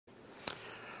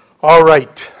All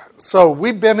right, so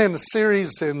we've been in a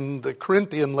series in the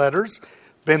Corinthian letters,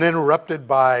 been interrupted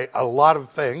by a lot of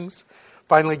things.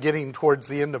 Finally getting towards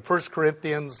the end of 1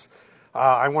 Corinthians,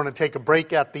 I want to take a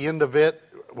break at the end of it,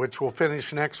 which we'll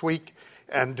finish next week,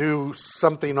 and do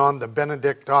something on the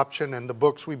Benedict option and the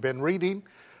books we've been reading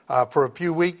for a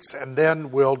few weeks, and then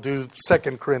we'll do 2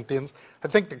 Corinthians. I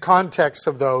think the context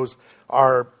of those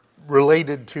are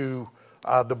related to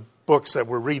the books that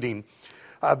we're reading.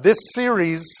 This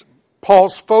series,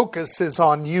 Paul's focus is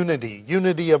on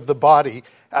unity of the body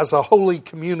as a holy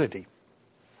community.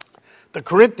 The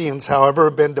Corinthians, however,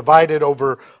 have been divided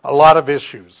over a lot of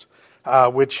issues,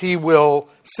 which he will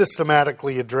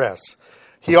systematically address.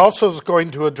 He also is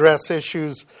going to address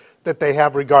issues that they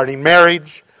have regarding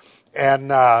marriage,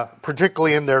 and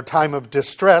particularly in their time of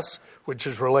distress, which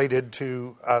is related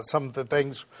to some of the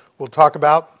things we'll talk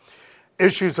about.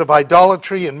 Issues of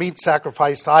idolatry and meat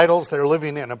sacrificed to idols. They're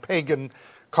living in a pagan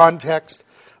context.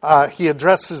 He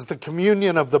addresses the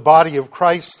communion of the body of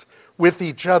Christ with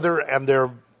each other and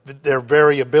their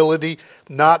variability,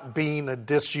 not being a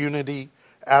disunity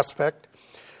aspect.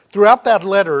 Throughout that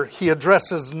letter, he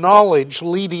addresses knowledge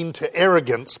leading to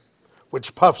arrogance,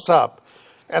 which puffs up,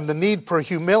 and the need for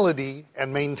humility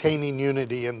and maintaining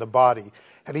unity in the body.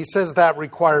 And he says that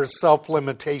requires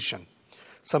self-limitation,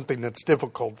 something that's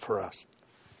difficult for us.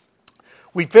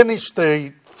 We finished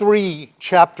the 3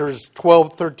 chapters,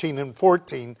 12, 13, and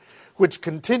 14, which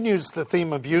continues the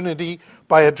theme of unity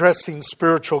by addressing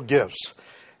spiritual gifts.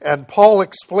 And Paul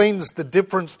explains the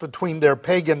difference between their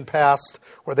pagan past,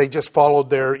 where they just followed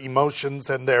their emotions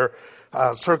and their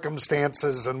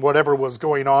circumstances and whatever was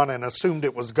going on and assumed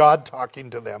it was God talking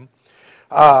to them,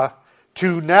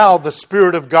 to now the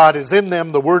Spirit of God is in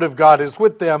them, the Word of God is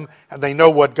with them, and they know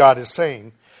what God is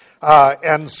saying.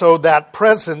 And so that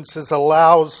presence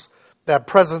that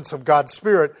presence of God's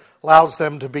Spirit allows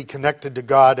them to be connected to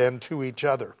God and to each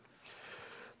other.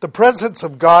 The presence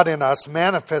of God in us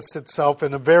manifests itself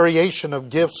in a variation of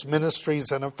gifts,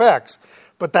 ministries, and effects,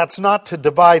 but that's not to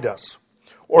divide us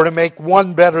or to make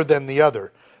one better than the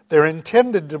other. They're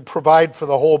intended to provide for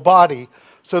the whole body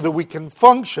so that we can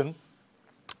function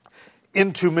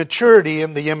into maturity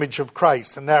in the image of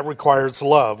Christ, and that requires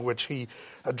love, which he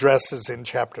addresses in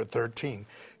chapter 13.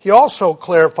 He also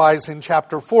clarifies in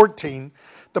chapter 14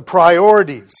 the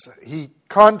priorities. He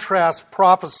contrasts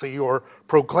prophecy or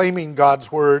proclaiming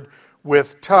God's word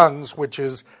with tongues, which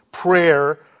is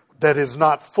prayer that is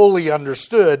not fully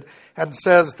understood, and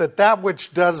says that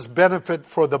which does benefit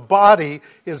for the body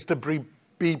is to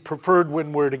be preferred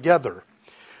when we're together.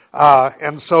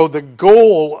 And so the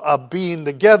goal of being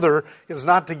together is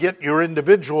not to get your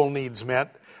individual needs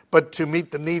met, but to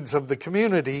meet the needs of the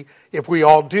community. If we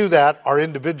all do that, our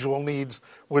individual needs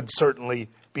would certainly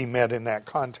be met in that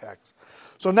context.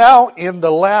 So now in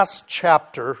the last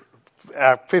chapter,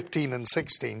 15 and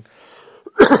 16,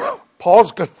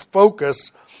 Paul's going to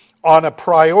focus on a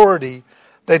priority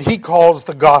that he calls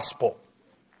the gospel.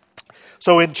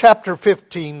 So in chapter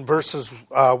 15, verses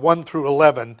 1 through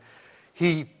 11,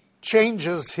 he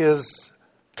changes his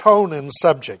tone and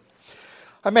subject.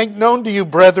 I make known to you,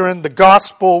 brethren, the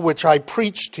gospel which I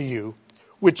preached to you,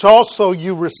 which also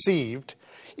you received,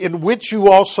 in which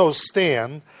you also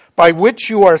stand, by which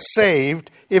you are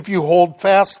saved, if you hold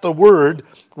fast the word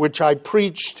which I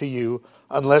preached to you,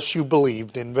 unless you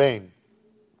believed in vain.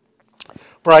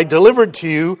 For I delivered to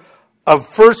you of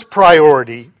first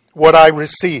priority what I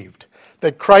received,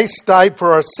 that Christ died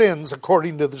for our sins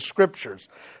according to the Scriptures,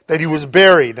 that he was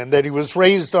buried, and that he was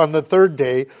raised on the third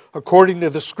day according to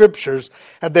the Scriptures,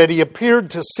 and that he appeared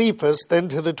to Cephas, then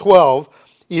to the 12.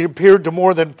 He appeared to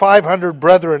more than 500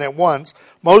 brethren at once,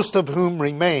 most of whom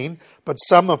remain, but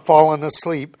some have fallen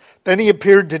asleep. Then he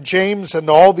appeared to James and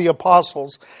all the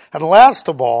apostles, and last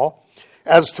of all,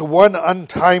 as to one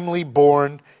untimely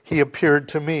born, he appeared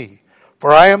to me.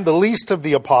 For I am the least of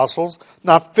the apostles,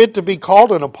 not fit to be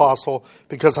called an apostle,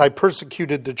 because I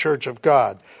persecuted the church of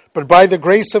God. But by the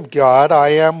grace of God I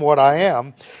am what I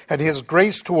am, and his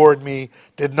grace toward me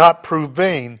did not prove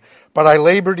vain. But I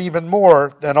labored even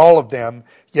more than all of them,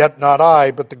 yet not I,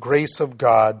 but the grace of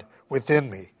God within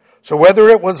me. So whether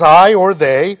it was I or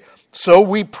they, so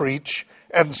we preach,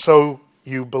 and so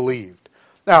you believed.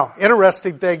 Now,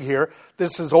 interesting thing here,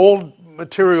 this is old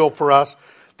material for us.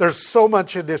 There's so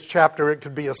much in this chapter, it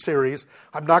could be a series.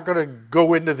 I'm not going to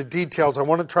go into the details. I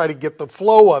want to try to get the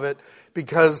flow of it,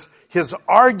 because his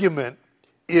argument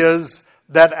is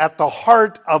that at the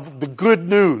heart of the good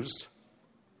news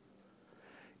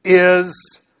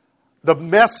is the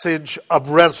message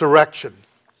of resurrection.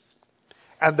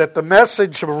 And that the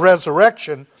message of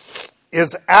resurrection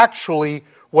is actually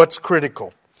what's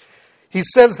critical. He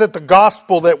says that the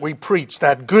gospel that we preach,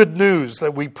 that good news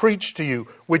that we preach to you,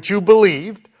 which you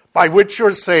believed, by which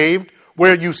you're saved,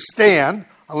 where you stand,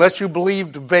 unless you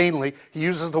believed vainly. He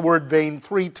uses the word vain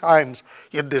 3 times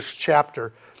in this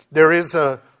chapter. There is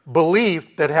a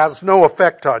belief that has no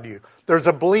effect on you. There's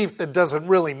a belief that doesn't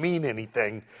really mean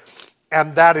anything,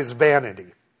 and that is vanity.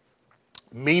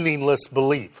 Meaningless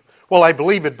belief. Well, I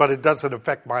believe it, but it doesn't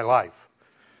affect my life.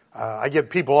 I get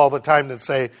people all the time that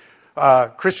say,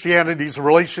 Christianity is a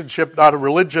relationship, not a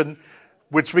religion,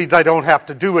 which means I don't have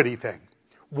to do anything.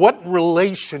 What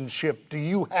relationship do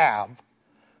you have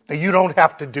that you don't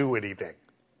have to do anything?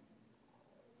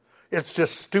 It's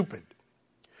just stupid.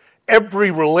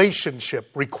 Every relationship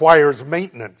requires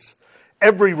maintenance.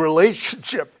 Every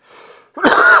relationship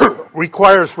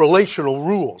requires relational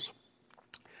rules.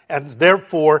 And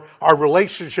therefore, our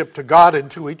relationship to God and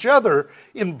to each other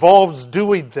involves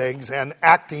doing things and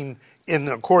acting in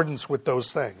accordance with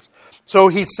those things. So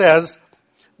he says,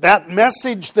 that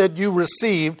message that you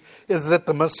received is that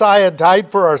the Messiah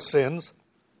died for our sins.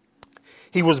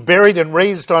 He was buried and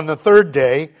raised on the 3rd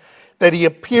day, that he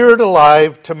appeared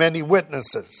alive to many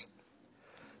witnesses.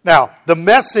 Now, the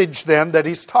message then that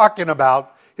he's talking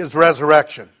about is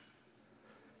resurrection.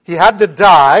 He had to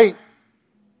die,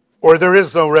 or there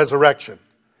is no resurrection.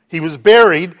 He was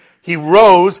buried, he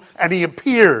rose, and he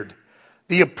appeared.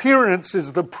 The appearance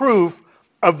is the proof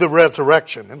of the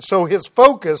resurrection. And so his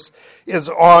focus is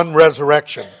on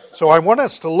resurrection. So I want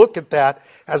us to look at that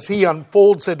as he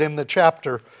unfolds it in the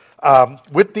chapter,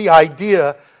 with the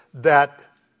idea that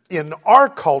in our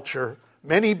culture,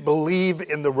 many believe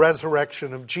in the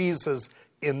resurrection of Jesus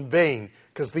in vain,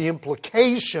 because the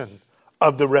implication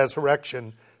of the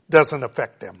resurrection doesn't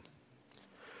affect them.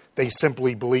 They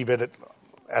simply believe it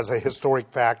as a historic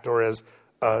fact or as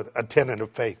a tenet of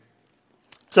faith.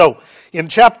 So, in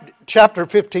chapter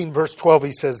 15, verse 12,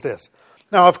 he says this,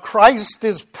 now if Christ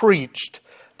is preached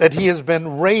that he has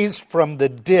been raised from the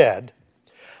dead,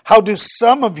 how do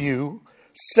some of you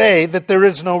say that there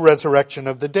is no resurrection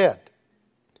of the dead?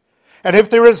 And if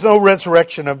there is no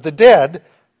resurrection of the dead,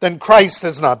 then Christ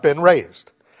has not been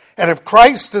raised. And if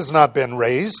Christ has not been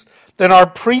raised, then our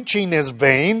preaching is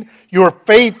vain, your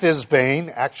faith is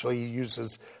vain. Actually, he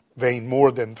uses vain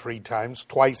more than 3 times,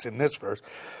 twice in this verse.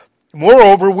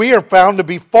 Moreover, we are found to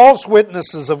be false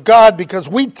witnesses of God, because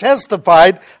we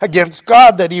testified against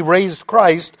God that he raised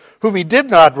Christ, whom he did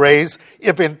not raise,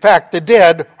 if in fact the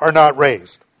dead are not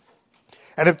raised.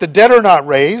 And if the dead are not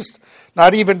raised,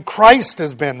 not even Christ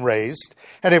has been raised.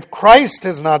 And if Christ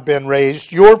has not been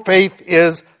raised, your faith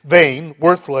is vain,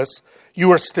 worthless.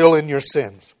 You are still in your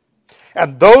sins.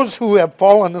 And those who have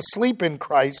fallen asleep in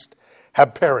Christ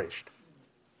have perished.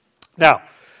 Now,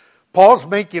 Paul's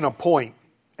making a point,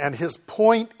 and his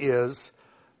point is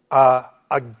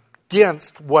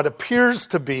against what appears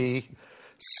to be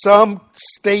some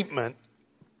statement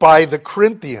by the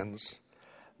Corinthians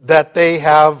that they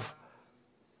have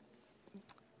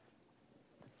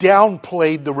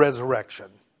downplayed the resurrection.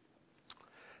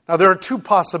 Now, there are 2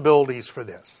 possibilities for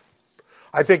this.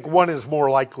 I think one is more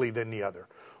likely than the other.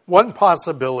 One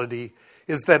possibility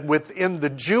is that within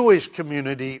the Jewish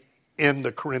community in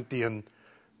the Corinthian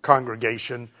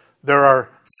congregation, there are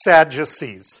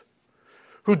Sadducees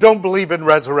who don't believe in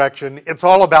resurrection. It's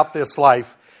all about this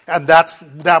life, and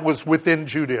that was within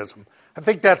Judaism. I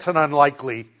think that's an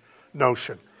unlikely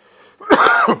notion.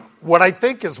 What I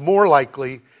think is more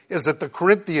likely is that the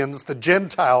Corinthians, the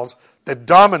Gentiles that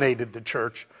dominated the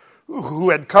church, who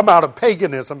had come out of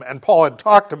paganism, and Paul had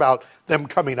talked about them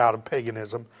coming out of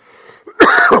paganism,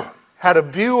 had a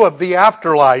view of the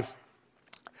afterlife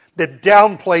that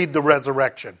downplayed the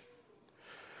resurrection.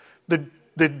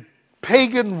 The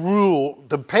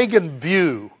pagan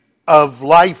view of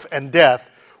life and death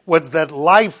was that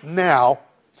life now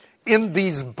in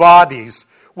these bodies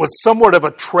was somewhat of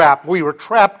a trap. We were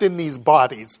trapped in these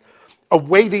bodies,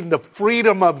 awaiting the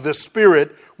freedom of the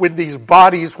spirit when these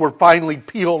bodies were finally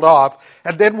peeled off,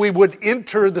 and then we would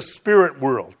enter the spirit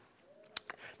world.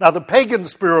 Now, the pagan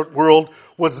spirit world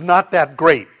was not that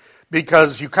great,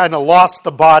 because you kind of lost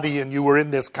the body and you were in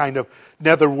this kind of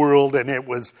nether world, and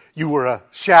you were a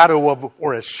shadow of,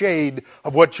 or a shade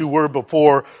of what you were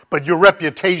before, but your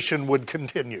reputation would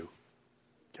continue.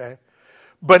 Okay?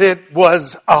 But it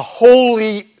was a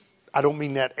holy, I don't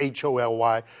mean that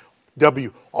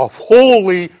H-O-L-Y-W, a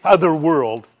wholly other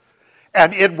world,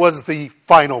 and it was the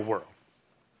final world.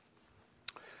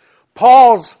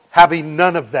 Paul's having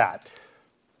none of that.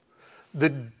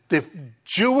 The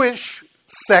Jewish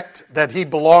sect that he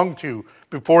belonged to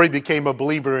before he became a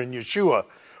believer in Yeshua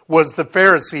was the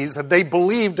Pharisees, and they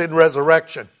believed in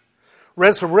resurrection.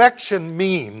 Resurrection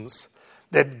means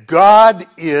that God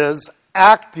is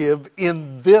active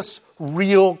in this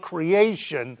real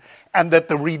creation, and that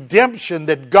the redemption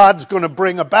that God's going to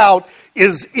bring about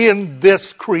is in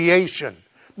this creation,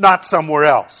 not somewhere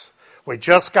else. We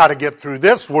just got to get through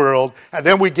this world, and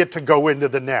then we get to go into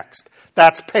the next.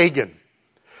 That's pagan.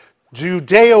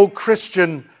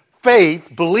 Judeo-Christian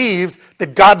faith believes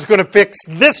that God's going to fix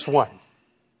this one.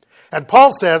 And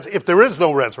Paul says, if there is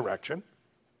no resurrection,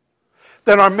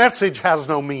 then our message has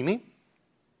no meaning.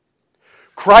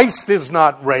 Christ is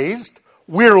not raised.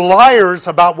 We're liars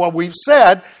about what we've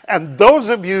said. And those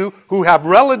of you who have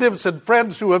relatives and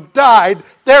friends who have died,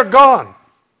 they're gone.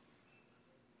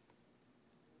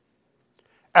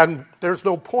 And there's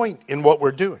no point in what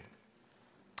we're doing.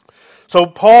 So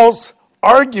Paul's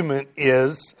argument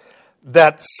is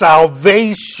that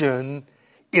salvation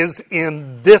is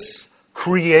in this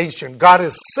creation. God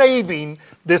is saving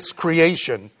this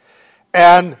creation.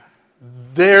 And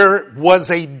there was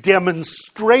a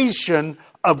demonstration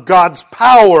of God's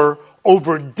power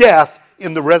over death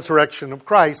in the resurrection of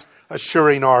Christ,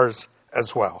 assuring ours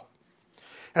as well.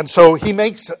 And so he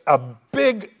makes a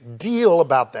big deal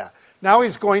about that. Now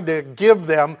he's going to give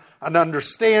them an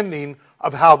understanding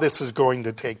of how this is going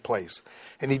to take place.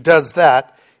 And he does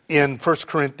that in 1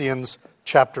 Corinthians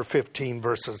chapter 15,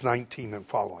 verses 19 and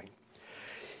following.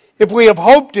 If we have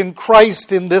hoped in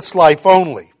Christ in this life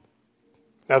only,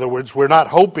 in other words, we're not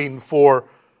hoping for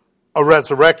a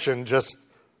resurrection, just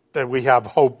that we have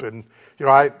hope. And,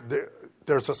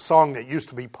 there's a song that used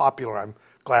to be popular. I'm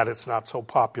glad it's not so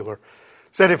popular.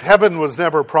 Said, if heaven was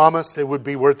never promised, it would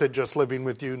be worth it just living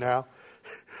with you now.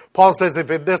 Paul says, if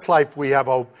in this life we have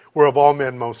hope, we're of all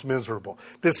men most miserable.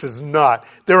 This is not.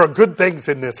 There are good things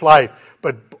in this life,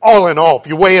 but all in all, if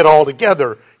you weigh it all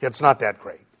together, it's not that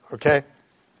great, okay?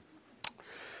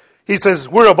 He says,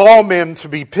 we're of all men to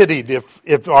be pitied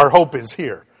if our hope is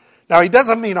here. Now, he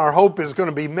doesn't mean our hope is going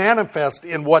to be manifest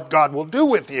in what God will do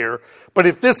with here, but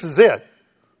if this is it,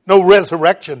 no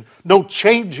resurrection, no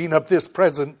changing of this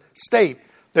present state,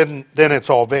 then it's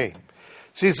all vain.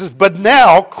 So he says, but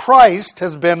now Christ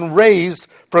has been raised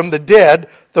from the dead,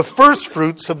 the first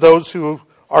fruits of those who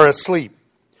are asleep.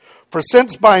 For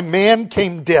since by man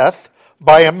came death,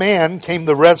 by a man came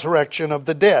the resurrection of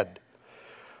the dead.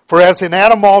 For as in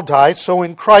Adam all die, so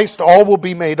in Christ all will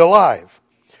be made alive.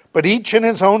 But each in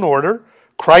his own order,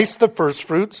 Christ the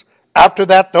firstfruits, after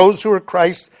that those who are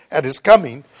Christ at his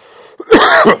coming.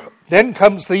 Then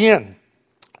comes the end,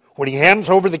 when he hands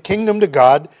over the kingdom to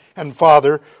God and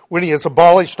Father, when he has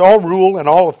abolished all rule and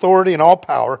all authority and all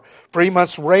power, for he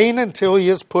must reign until he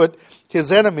has put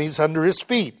his enemies under his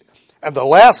feet. And the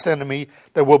last enemy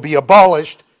that will be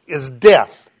abolished is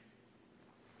death.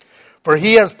 For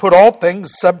he has put all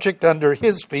things subject under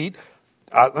his feet.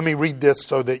 Let me read this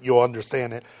so that you'll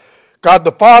understand it. God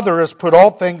the Father has put all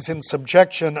things in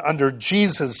subjection under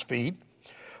Jesus' feet.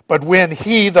 But when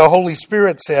he, the Holy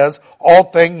Spirit, says all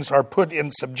things are put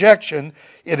in subjection,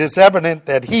 it is evident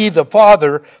that he, the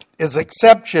Father, is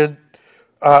accepted,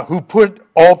 who put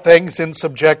all things in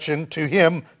subjection to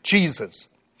him, Jesus.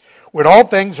 When all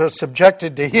things are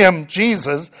subjected to him,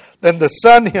 Jesus, then the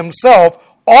Son himself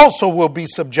also will be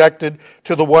subjected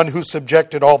to the one who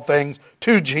subjected all things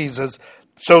to Jesus,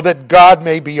 so that God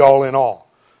may be all in all.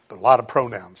 A lot of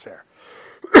pronouns there.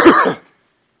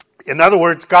 In other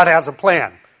words, God has a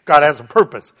plan. God has a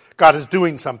purpose. God is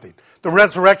doing something. The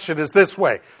resurrection is this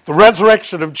way. The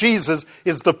resurrection of Jesus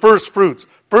is the first fruits.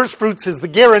 First fruits is the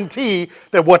guarantee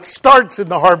that what starts in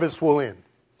the harvest will end.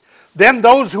 Then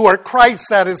those who are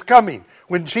Christ's at his coming.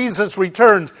 When Jesus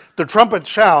returns, the trumpet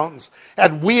sounds,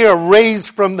 and we are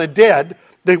raised from the dead,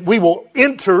 that we will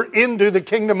enter into the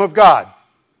kingdom of God.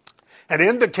 And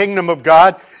in the kingdom of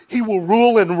God, he will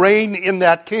rule and reign in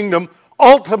that kingdom,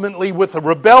 ultimately with a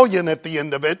rebellion at the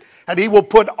end of it, and he will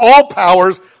put all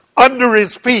powers under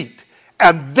his feet.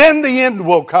 And then the end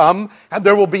will come, and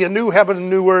there will be a new heaven and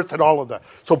new earth and all of that.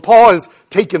 So Paul has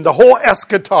taken the whole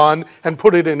eschaton and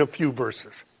put it in a few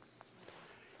verses.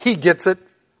 He gets it.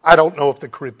 I don't know if the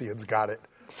Corinthians got it.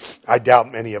 I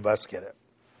doubt many of us get it.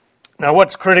 Now,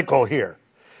 what's critical here?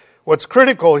 What's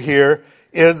critical here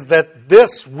is that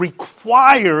this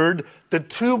required the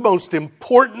two most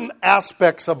important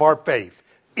aspects of our faith,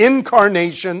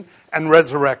 incarnation and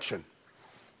resurrection.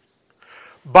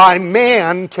 By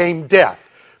man came death.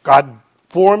 God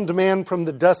formed man from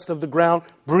the dust of the ground,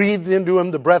 breathed into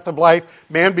him the breath of life.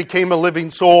 Man became a living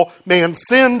soul. Man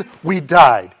sinned, we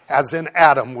died. As in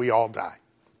Adam, we all die.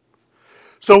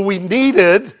 So we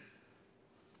needed,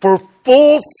 for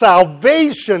full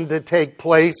salvation to take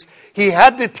place, he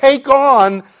had to take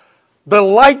on the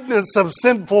likeness of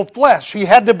sinful flesh. He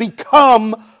had to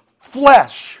become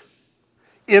flesh.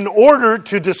 in order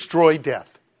to destroy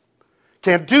death.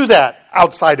 Can't do that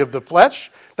outside of the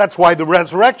flesh. That's why the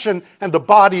resurrection and the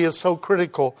body is so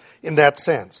critical in that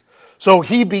sense. So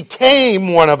he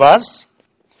became one of us,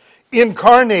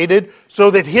 incarnated,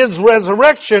 so that his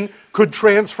resurrection could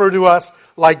transfer to us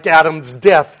like Adam's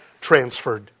death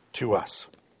transferred to us.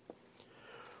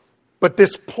 But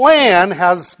this plan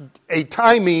has a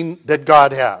timing that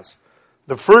God has.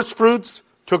 The first fruits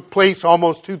took place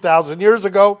almost 2,000 years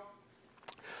ago.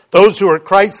 Those who are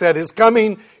Christ at his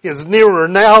coming is nearer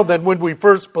now than when we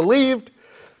first believed.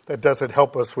 That doesn't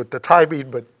help us with the timing,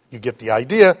 but you get the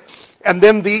idea. And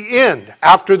then the end,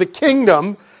 after the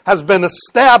kingdom has been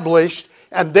established,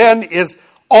 and then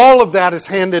all of that is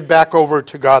handed back over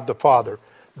to God the Father.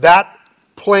 That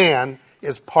plan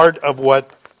is part of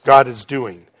what God is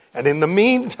doing. And in the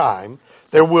meantime,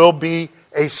 there will be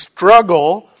a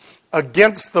struggle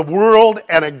against the world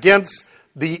and against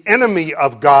the enemy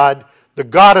of God, the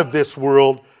God of this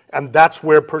world, and that's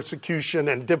where persecution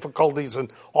and difficulties and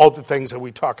all the things that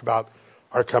we talk about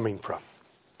are coming from.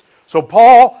 So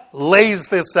Paul lays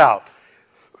this out.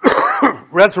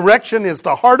 Resurrection is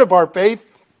the heart of our faith.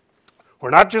 We're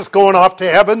not just going off to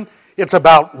heaven. It's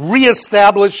about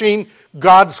reestablishing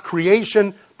God's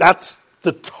creation. That's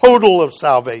the total of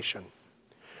salvation.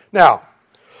 Now,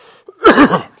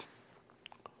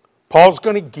 Paul's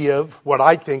going to give what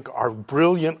I think are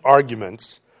brilliant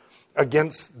arguments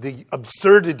against the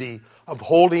absurdity of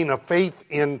holding a faith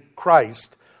in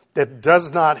Christ that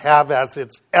does not have as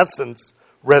its essence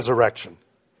resurrection.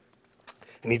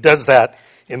 And he does that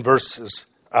in verses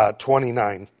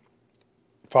 29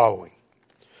 following.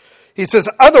 He says,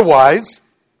 otherwise,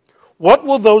 what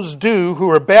will those do who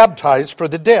are baptized for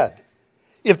the dead?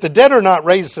 If the dead are not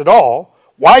raised at all,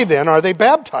 why then are they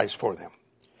baptized for them?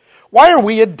 Why are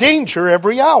we in danger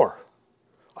every hour?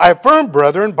 I affirm,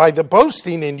 brethren, by the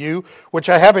boasting in you which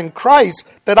I have in Christ,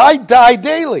 that I die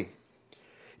daily.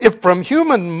 If from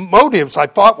human motives I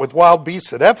fought with wild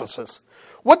beasts at Ephesus,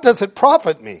 what does it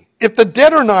profit me? If the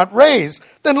dead are not raised,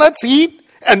 then let's eat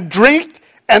and drink,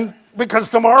 and because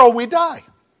tomorrow we die.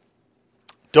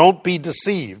 Don't be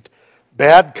deceived.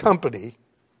 Bad company,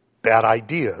 bad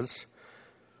ideas,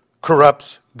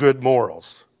 corrupts good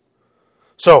morals.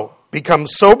 So, become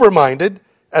sober-minded,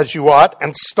 as you ought,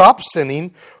 and stop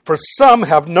sinning, for some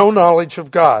have no knowledge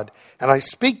of God, and I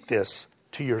speak this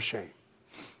to your shame.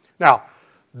 Now,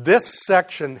 this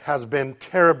section has been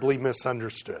terribly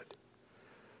misunderstood.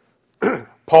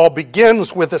 Paul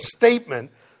begins with a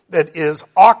statement that is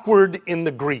awkward in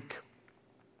the Greek.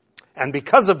 And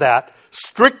because of that,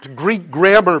 strict Greek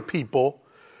grammar people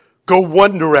go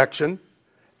one direction,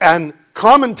 and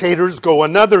commentators go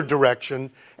another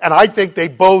direction, and I think they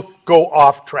both go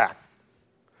off track.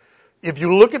 If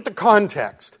you look at the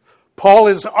context, Paul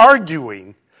is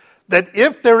arguing that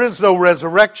if there is no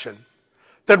resurrection,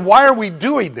 then why are we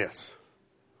doing this?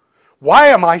 Why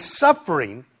am I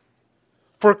suffering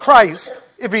for Christ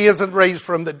if he isn't raised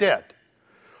from the dead?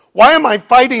 Why am I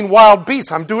fighting wild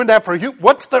beasts? I'm doing that for you.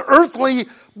 What's the earthly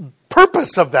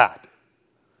purpose of that?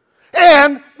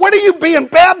 And what are you being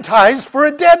baptized for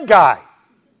a dead guy?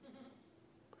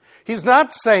 He's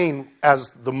not saying,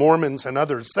 as the Mormons and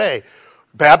others say,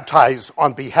 baptize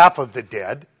on behalf of the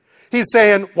dead. He's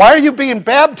saying, why are you being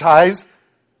baptized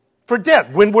for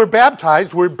dead? When we're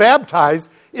baptized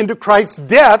into Christ's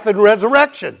death and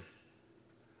resurrection.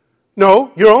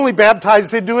 No, you're only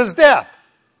baptized into his death.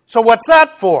 So what's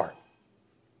that for?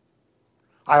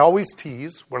 I always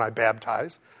tease when I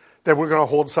baptize that we're going to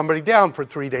hold somebody down for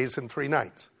 3 days and 3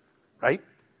 nights, right?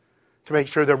 To make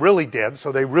sure they're really dead,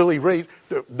 so they really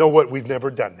know what we've never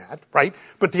done that, right?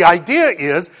 But the idea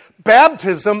is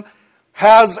baptism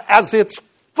has as its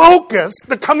focus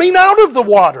the coming out of the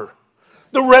water,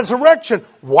 the resurrection.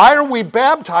 Why are we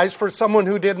baptized for someone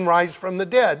who didn't rise from the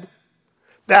dead?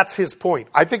 That's his point.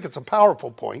 I think it's a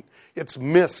powerful point. It's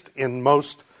missed in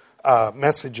most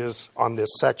messages on this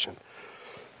section.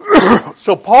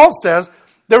 So Paul says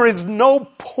there is no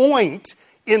point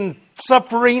in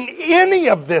suffering any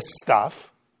of this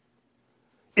stuff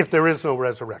if there is no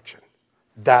resurrection.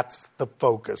 That's the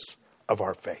focus of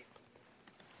our faith.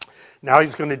 Now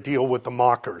he's going to deal with the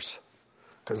mockers,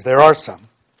 because there are some.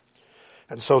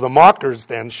 And so the mockers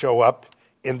then show up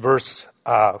in verse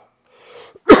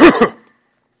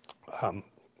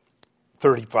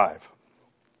 35.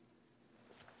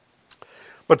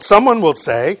 But someone will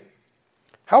say,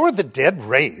 how are the dead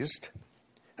raised?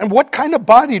 And what kind of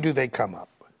body do they come up?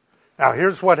 Now,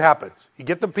 here's what happens. You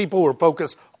get the people who are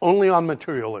focused only on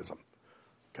materialism.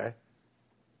 Okay?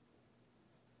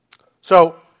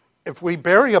 So, if we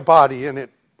bury a body and it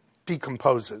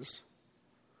decomposes,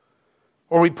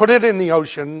 or we put it in the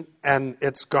ocean and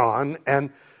it's gone, and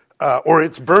or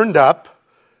it's burned up,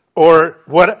 or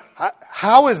what?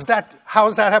 How is that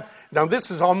happen? Now this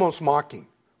is almost mocking.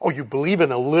 Oh, you believe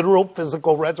in a literal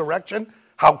physical resurrection?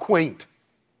 How quaint.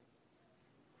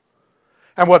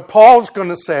 And what Paul's going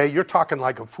to say, you're talking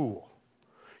like a fool.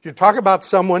 You're talking about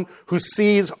someone who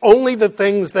sees only the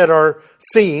things that are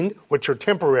seen, which are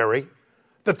temporary.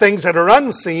 The things that are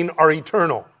unseen are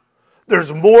eternal.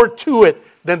 There's more to it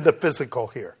than the physical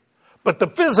here. But the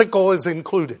physical is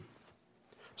included.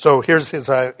 So here's his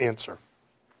answer.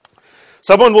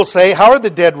 Someone will say, how are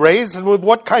the dead raised, and with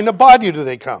what kind of body do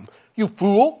they come? You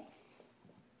fool.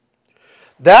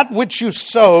 That which you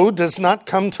sow does not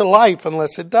come to life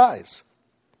unless it dies.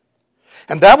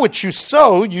 And that which you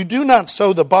sow, you do not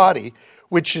sow the body,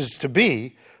 which is to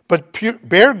be, but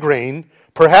bare grain,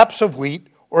 perhaps of wheat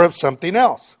or of something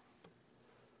else.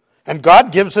 And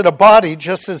God gives it a body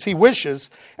just as he wishes,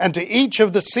 and to each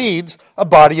of the seeds a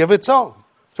body of its own.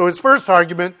 So his first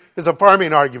argument is a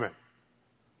farming argument.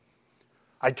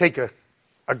 I take a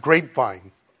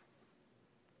grapevine,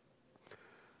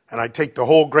 and I take the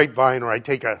whole grapevine, or I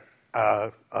take a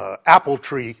apple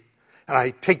tree, and I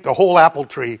take the whole apple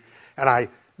tree, and I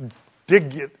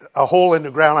dig a hole in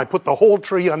the ground. I put the whole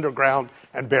tree underground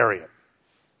and bury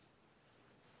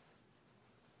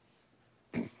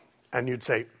it. And you'd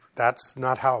say, that's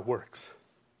not how it works.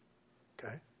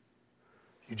 Okay?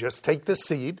 You just take the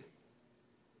seed.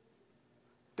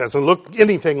 Doesn't look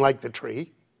anything like the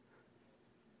tree.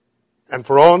 And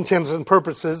for all intents and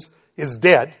purposes is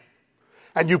dead.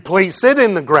 And you place it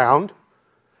in the ground.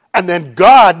 And then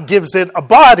God gives it a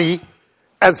body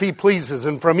as he pleases.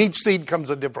 And from each seed comes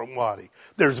a different body.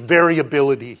 There's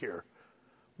variability here,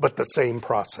 but the same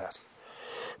process.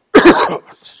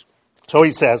 So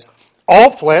he says,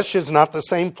 all flesh is not the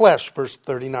same flesh, verse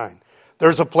 39.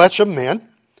 There's a flesh of men.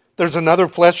 There's another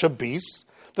flesh of beasts.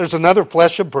 There's another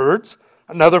flesh of birds.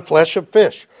 Another flesh of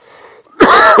fish.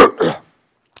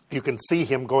 You can see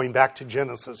him going back to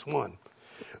Genesis 1.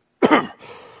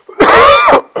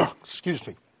 Excuse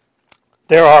me.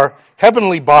 There are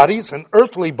heavenly bodies and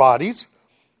earthly bodies.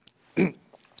 The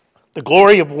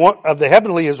glory of the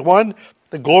heavenly is one.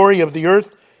 The glory of the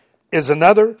earth is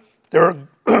another. There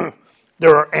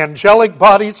are angelic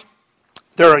bodies.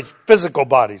 There are physical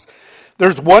bodies.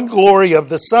 There's one glory of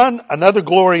the sun, another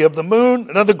glory of the moon,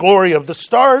 another glory of the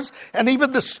stars, and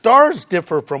even the stars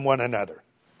differ from one another.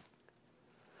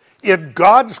 In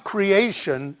God's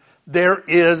creation, there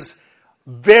is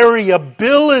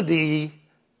variability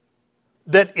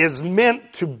that is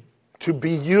meant to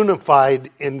be unified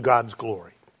in God's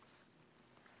glory.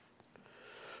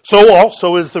 So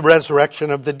also is the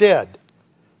resurrection of the dead.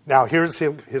 Now here's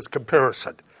his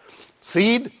comparison.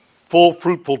 Seed, full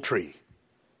fruitful tree.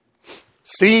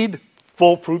 Seed,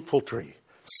 full fruitful tree.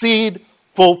 Seed,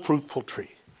 full fruitful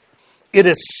tree. It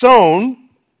is sown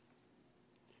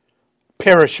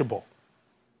perishable.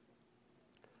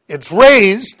 It's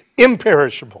raised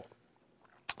imperishable.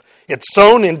 It's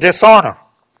sown in dishonor.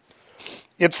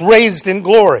 It's raised in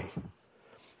glory.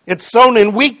 It's sown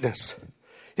in weakness.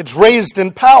 It's raised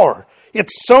in power.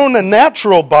 It's sown a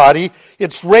natural body.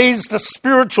 It's raised a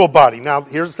spiritual body. Now,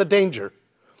 here's the danger.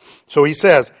 So he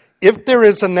says, if there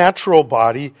is a natural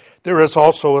body, there is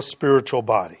also a spiritual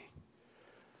body.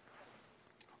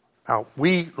 Now,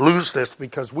 we lose this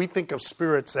because we think of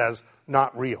spirits as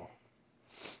not real.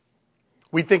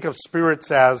 We think of spirits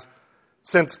as,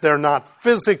 since they're not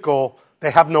physical,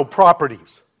 they have no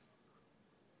properties.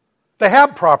 They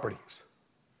have properties.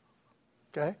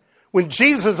 Okay? When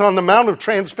Jesus on the Mount of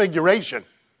Transfiguration,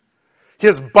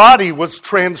 his body was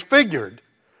transfigured,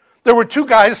 there were two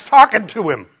guys talking to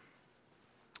him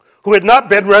who had not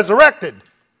been resurrected.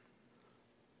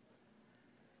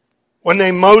 One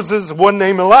named Moses, one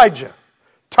named Elijah,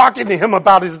 talking to him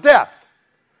about his death.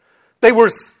 They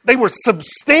were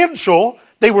substantial,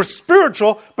 they were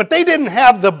spiritual, but they didn't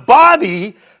have the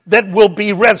body that will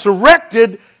be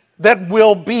resurrected, that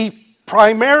will be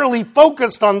primarily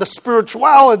focused on the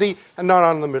spirituality and not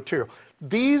on the material.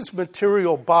 These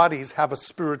material bodies have a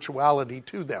spirituality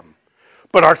to them.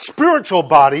 But our spiritual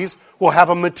bodies will have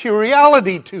a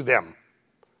materiality to them.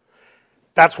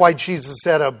 That's why Jesus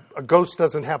said a ghost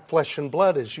doesn't have flesh and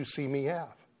blood as you see me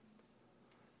have.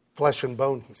 Flesh and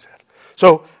bone, he said.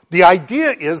 So the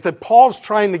idea is that Paul's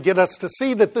trying to get us to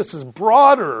see that this is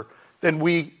broader than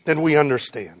we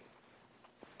understand.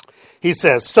 He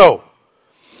says, so,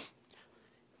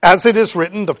 as it is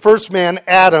written, the first man,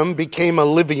 Adam, became a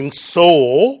living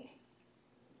soul.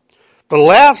 The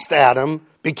last Adam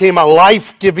became a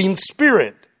life-giving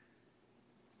spirit.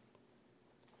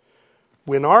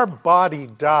 when our body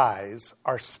dies,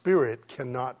 our spirit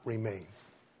cannot remain.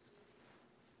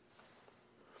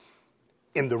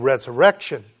 In the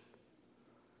resurrection,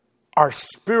 our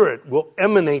spirit will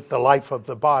emanate the life of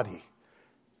the body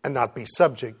and not be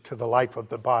subject to the life of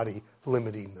the body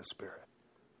limiting the spirit.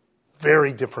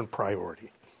 Very different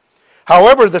priority.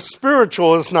 However, the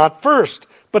spiritual is not first,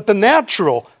 but the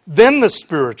natural, then the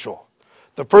spiritual.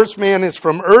 The first man is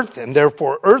from earth and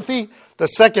therefore earthy. The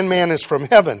second man is from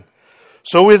heaven.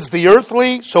 So is the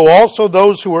earthly, so also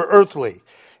those who are earthly.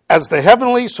 As the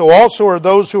heavenly, so also are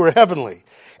those who are heavenly.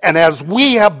 And as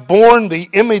we have borne the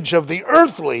image of the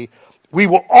earthly, we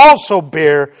will also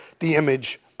bear the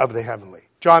image of the heavenly.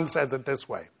 John says it this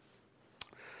way.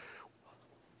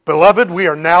 Beloved, we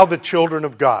are now the children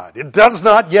of God. It does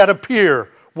not yet appear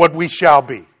what we shall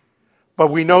be, but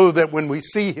we know that when we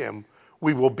see him,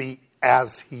 we will be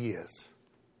as he is.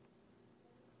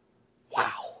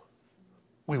 Wow.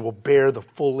 We will bear the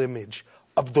full image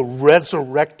of the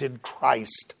resurrected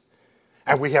Christ,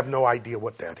 and we have no idea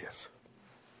what that is.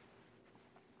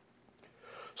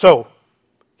 So,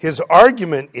 his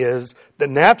argument is the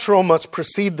natural must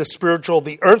precede the spiritual,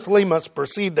 the earthly must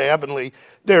precede the heavenly.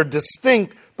 They're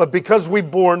distinct, but because we've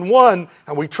borne one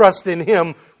and we trust in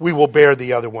him, we will bear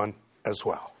the other one as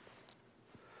well.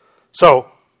 So,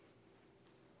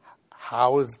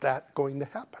 how is that going to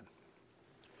happen?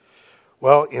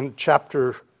 Well, in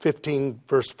chapter 15,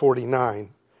 verse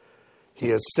 49, he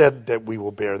has said that we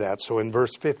will bear that. So in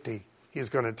verse 50, he's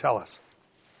going to tell us.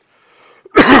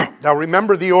 Now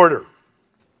remember the order.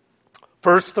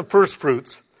 First, the first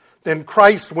fruits. Then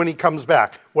Christ when he comes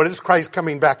back. What is Christ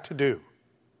coming back to do?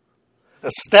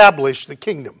 Establish the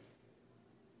kingdom.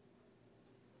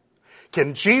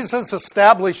 Can Jesus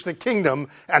establish the kingdom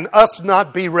and us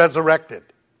not be resurrected?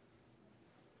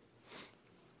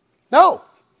 No.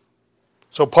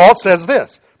 So Paul says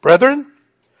this, brethren,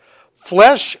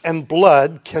 flesh and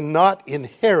blood cannot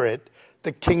inherit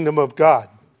the kingdom of God.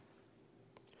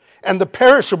 And the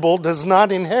perishable does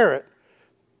not inherit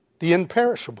the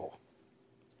imperishable.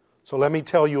 So let me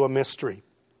tell you a mystery.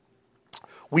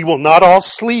 We will not all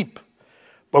sleep,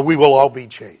 but we will all be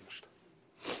changed.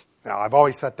 Now, I've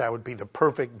always thought that would be the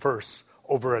perfect verse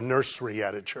over a nursery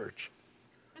at a church.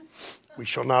 We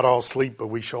shall not all sleep, but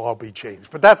we shall all be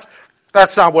changed. But that's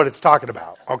not what it's talking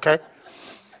about, okay?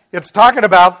 It's talking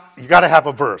about, you got to have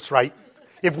a verse, right?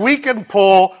 If we can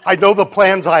pull, I know the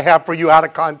plans I have for you out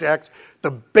of context,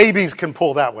 the babies can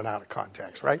pull that one out of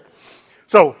context, right?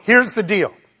 So here's the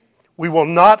deal. We will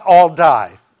not all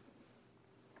die,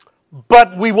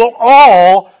 but we will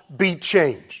all be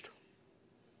changed.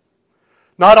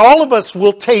 Not all of us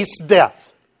will taste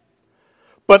death,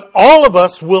 but all of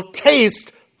us will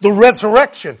taste the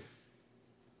resurrection.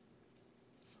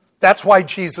 That's why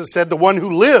Jesus said, the one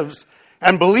who lives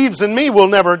and believes in me will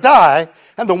never die,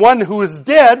 and the one who is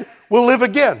dead will live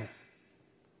again.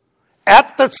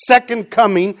 At the second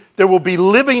coming, there will be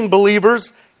living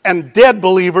believers and dead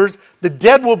believers. The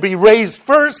dead will be raised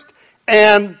first,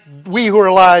 and we who are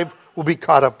alive will be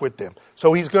caught up with them.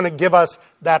 So he's going to give us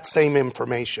that same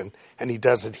information, and he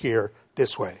does it here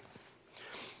this way.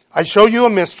 I show you a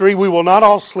mystery. We will not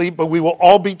all sleep, but we will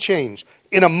all be changed.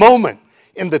 In a moment,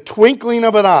 in the twinkling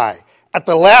of an eye, at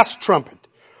the last trumpet.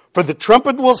 For the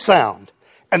trumpet will sound,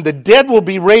 and the dead will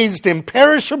be raised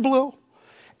imperishable,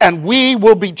 and we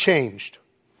will be changed,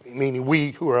 meaning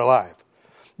we who are alive.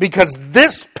 Because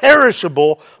this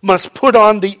perishable must put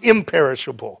on the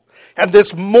imperishable, and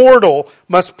this mortal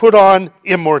must put on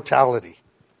immortality.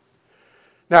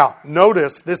 Now,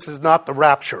 notice this is not the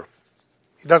rapture.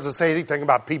 He doesn't say anything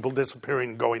about people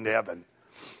disappearing and going to heaven.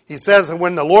 He says that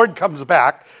when the Lord comes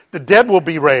back, the dead will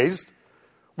be raised,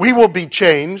 we will be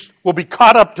changed, we'll be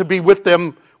caught up to be with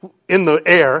them in the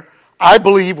air. I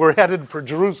believe we're headed for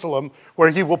Jerusalem, where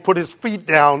he will put his feet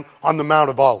down on the Mount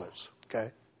of Olives.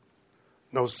 Okay?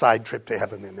 No side trip to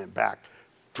heaven and then back.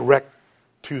 Direct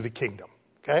to the kingdom.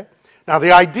 Okay? Now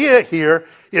the idea here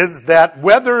is that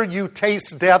whether you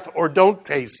taste death or don't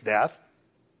taste death,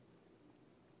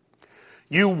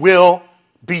 you will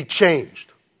be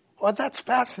changed. Well, that's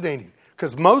fascinating,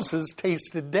 because Moses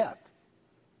tasted death.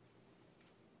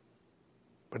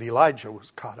 But Elijah was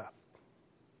caught up.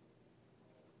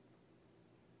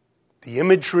 The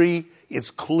imagery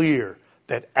is clear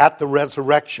that at the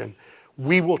resurrection,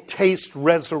 we will taste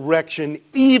resurrection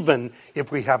even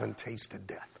if we haven't tasted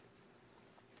death.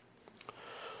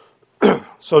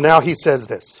 So now he says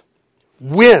this.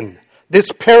 When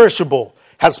this perishable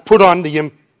has put on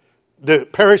the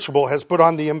perishable has put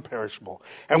on the imperishable,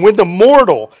 and when the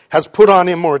mortal has put on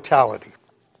immortality,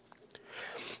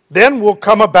 then will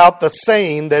come about the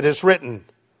saying that is written,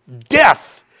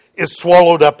 death is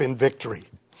swallowed up in victory.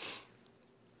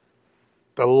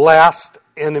 The last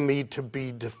enemy to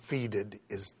be defeated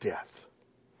is death.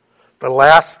 The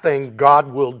last thing God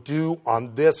will do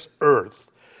on this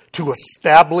earth to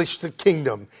establish the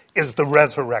kingdom is the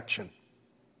resurrection.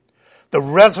 The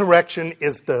resurrection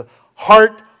is the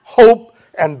heart, hope,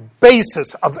 and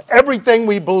basis of everything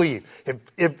we believe.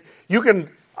 If you can,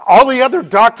 all the other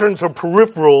doctrines are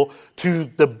peripheral to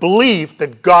the belief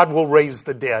that God will raise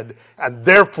the dead, and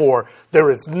therefore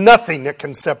there is nothing that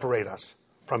can separate us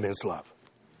from his love.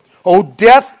 O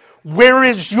death, where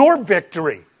is your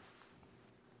victory?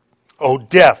 O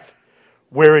death,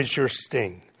 where is your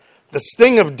sting? The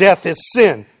sting of death is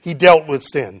sin. He dealt with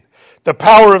sin. The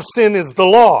power of sin is the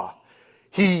law.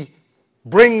 He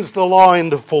brings the law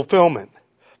into fulfillment.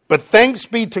 But thanks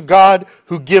be to God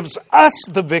who gives us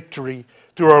the victory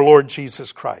through our Lord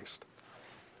Jesus Christ.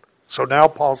 So now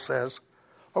Paul says,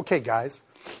 okay, guys,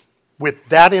 with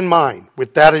that in mind,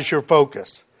 with that as your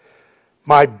focus,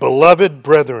 my beloved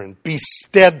brethren, be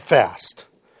steadfast,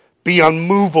 be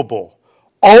unmovable,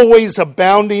 always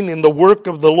abounding in the work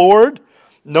of the Lord,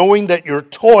 knowing that your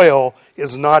toil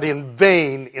is not in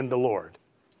vain in the Lord.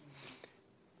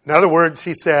 In other words,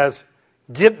 he says,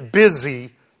 get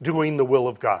busy doing the will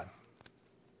of God.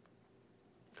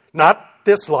 Not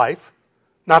this life,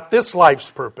 not this life's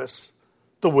purpose,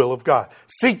 the will of God.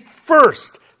 Seek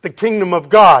first the kingdom of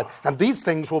God, and these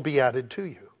things will be added to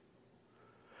you.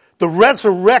 The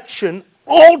resurrection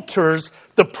alters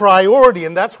the priority,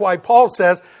 and that's why Paul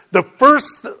says, the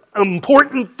first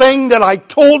important thing that I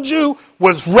told you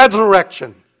was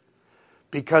resurrection,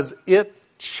 because it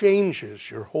changes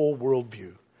your whole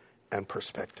worldview and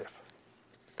perspective.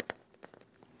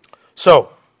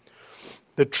 So,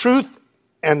 the truth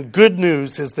and good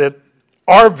news is that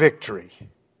our victory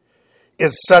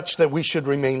is such that we should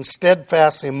remain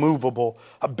steadfast, immovable,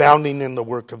 abounding in the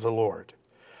work of the Lord,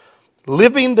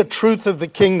 living the truth of the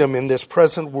kingdom in this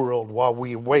present world while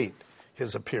we await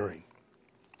his appearing.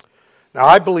 Now,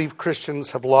 I believe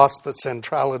Christians have lost the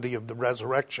centrality of the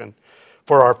resurrection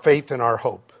for our faith and our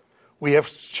hope. We have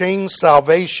exchanged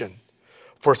salvation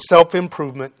for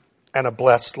self-improvement and a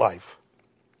blessed life.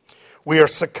 We are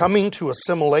succumbing to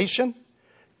assimilation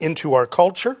into our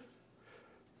culture,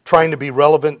 trying to be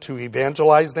relevant to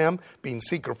evangelize them, being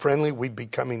seeker-friendly, we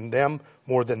becoming them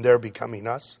more than they're becoming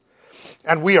us.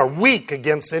 And we are weak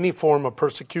against any form of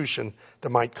persecution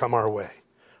that might come our way.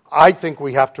 I think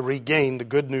we have to regain the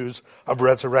good news of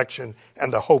resurrection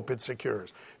and the hope it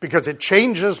secures, because it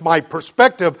changes my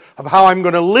perspective of how I'm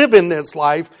going to live in this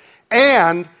life,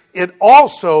 and it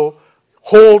also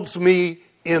holds me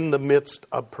in the midst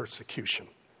of persecution.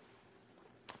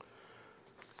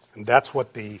 And that's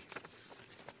what the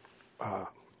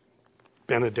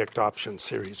Benedict Option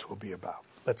series will be about.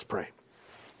 Let's pray.